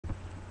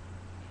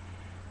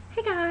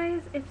Hey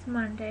guys, it's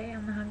Monday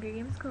on the Hunger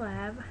Games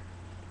collab.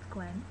 It's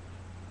Gwen.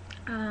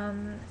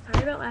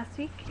 Sorry about last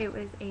week. It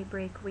was a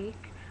break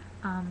week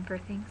for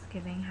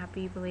Thanksgiving.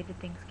 Happy belated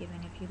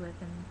Thanksgiving if you live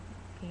in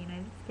the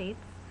United States.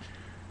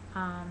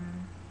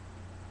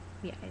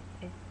 Yeah,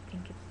 I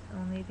think it's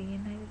only the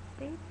United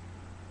States.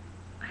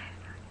 I have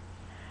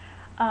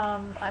no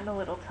idea. I'm a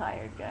little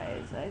tired,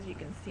 guys. As you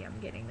can see, I'm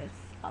getting this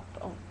up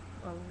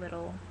a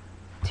little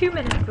 2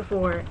 minutes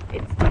before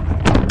it's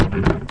time.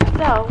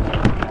 So,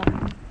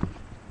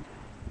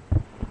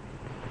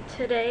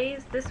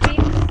 this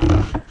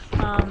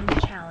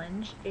week's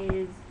challenge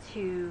is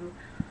to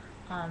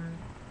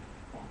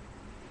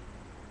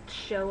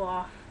show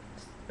off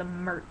the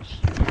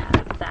merch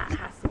tab that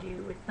has to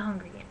do with the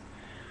Hunger Games.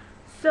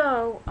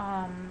 So,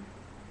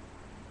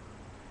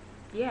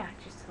 yeah,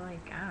 just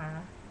like, I don't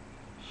know,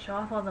 show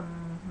off all the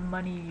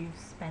money you've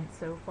spent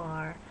so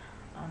far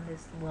on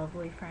this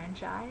lovely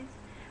franchise,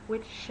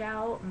 which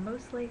shall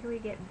most likely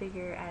get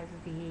bigger as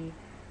the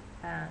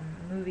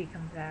movie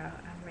comes out.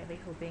 I'm really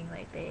hoping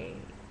like they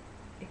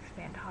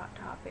expand Hot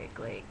Topic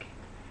like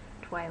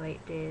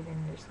Twilight did,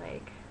 and just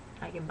like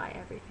I can buy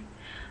everything.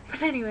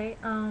 But anyway,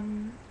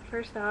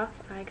 first off,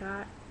 I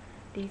got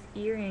these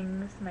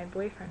earrings. My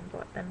boyfriend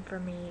bought them for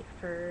me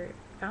for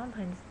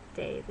Valentine's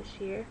Day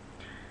this year.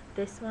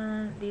 These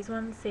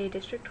ones say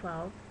District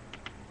 12.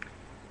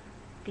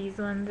 These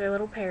ones are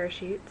little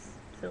parachutes,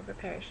 silver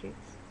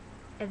parachutes.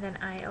 And then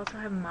I also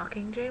have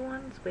Mockingjay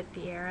ones with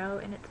the arrow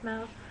in its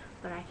mouth,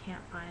 but I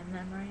can't find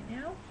them right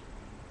now.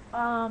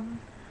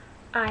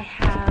 I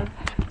have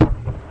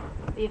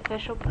the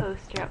official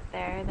poster up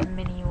there, the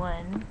mini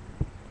one.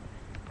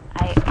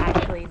 I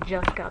actually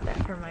just got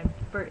that for my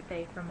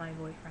birthday from my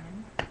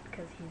boyfriend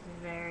because he's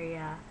very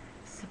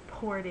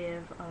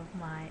supportive of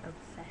my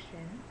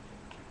obsession.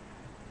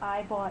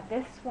 I bought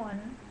this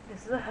one.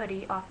 This is a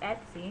hoodie off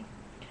Etsy,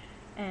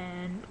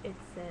 and it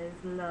says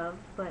love,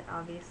 but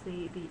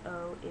obviously the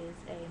O is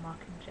a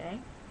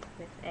Mockingjay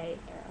with a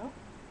arrow.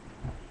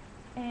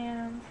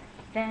 And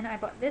then I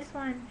bought this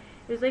one.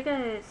 It was like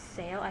a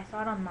sale. I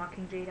saw it on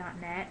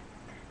mockingjay.net.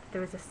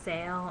 There was a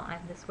sale on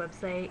this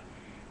website,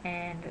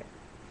 and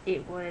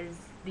it was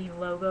the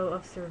logo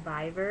of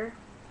Survivor,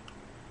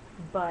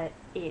 but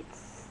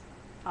it's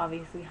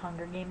obviously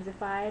Hunger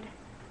Gamesified.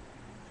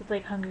 So it's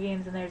like Hunger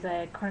Games, and there's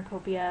a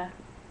cornucopia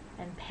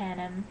and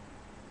Panem,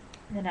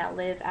 and then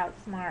Outlive,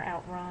 Outsmart,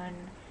 Outrun,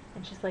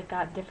 and it's just like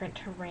got different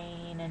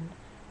terrain and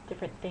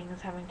different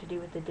things having to do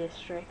with the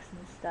districts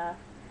and stuff.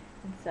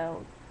 And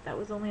so that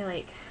was only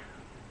like,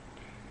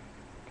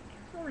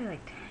 $10.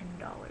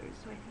 So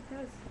I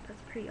think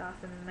that's pretty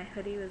awesome. And my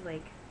hoodie was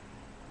like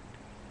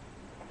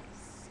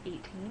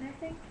 18, I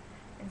think.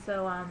 And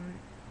so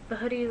the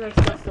hoodies are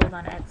still sold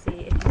on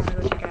Etsy. If you want to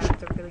go check it out,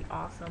 it's a really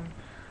awesome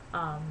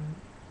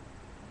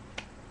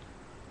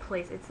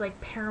place. It's like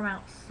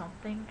Paramount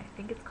something, I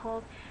think it's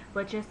called.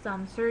 But just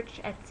search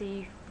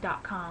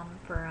Etsy.com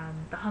for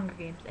the Hunger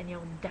Games, and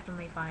you'll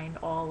definitely find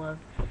all of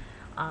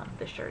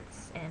the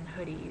shirts and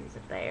hoodies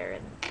there,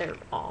 and they're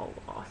all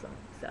awesome.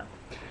 So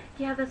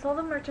yeah, that's all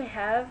the merch I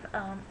have.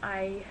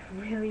 I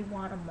really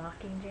want a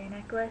Mockingjay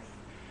necklace,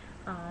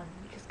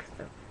 just because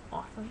they're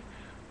awesome.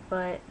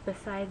 But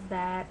besides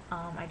that,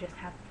 I just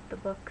have the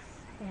books,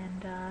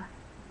 and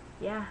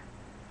yeah,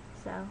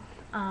 so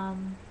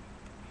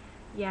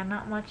yeah,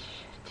 not much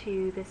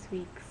to this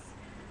week's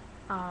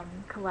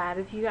collab.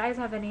 If you guys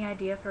have any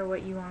idea for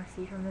what you want to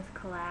see from this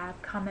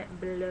collab, comment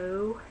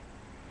below,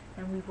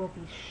 and we will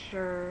be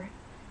sure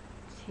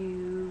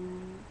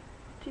to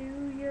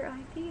do your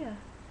idea,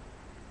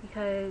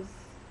 because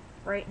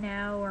right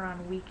now we're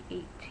on week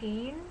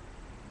 18.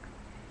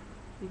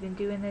 We've been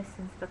doing this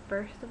since the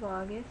 1st of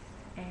August,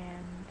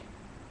 and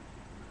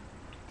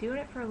doing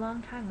it for a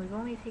long time. We've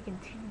only taken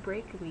 2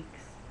 break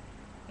weeks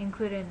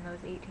included in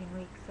those 18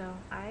 weeks, so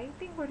I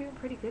think we're doing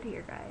pretty good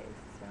here, guys.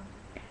 So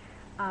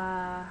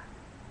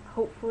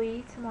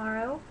hopefully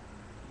tomorrow,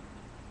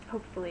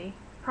 probably,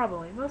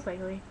 most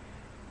likely,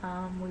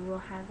 we will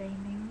have a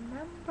new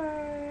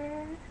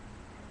member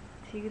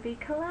to the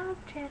collab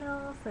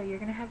channel, so you're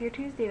gonna have your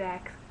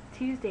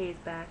Tuesdays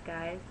back,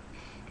 guys.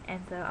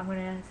 And so I'm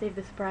gonna save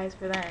the surprise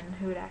for then,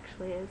 who it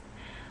actually is.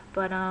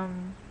 But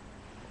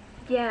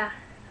yeah,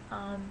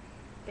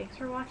 thanks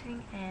for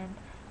watching, and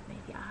may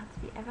the odds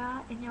be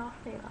ever in your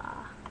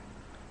favor.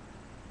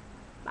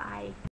 Bye.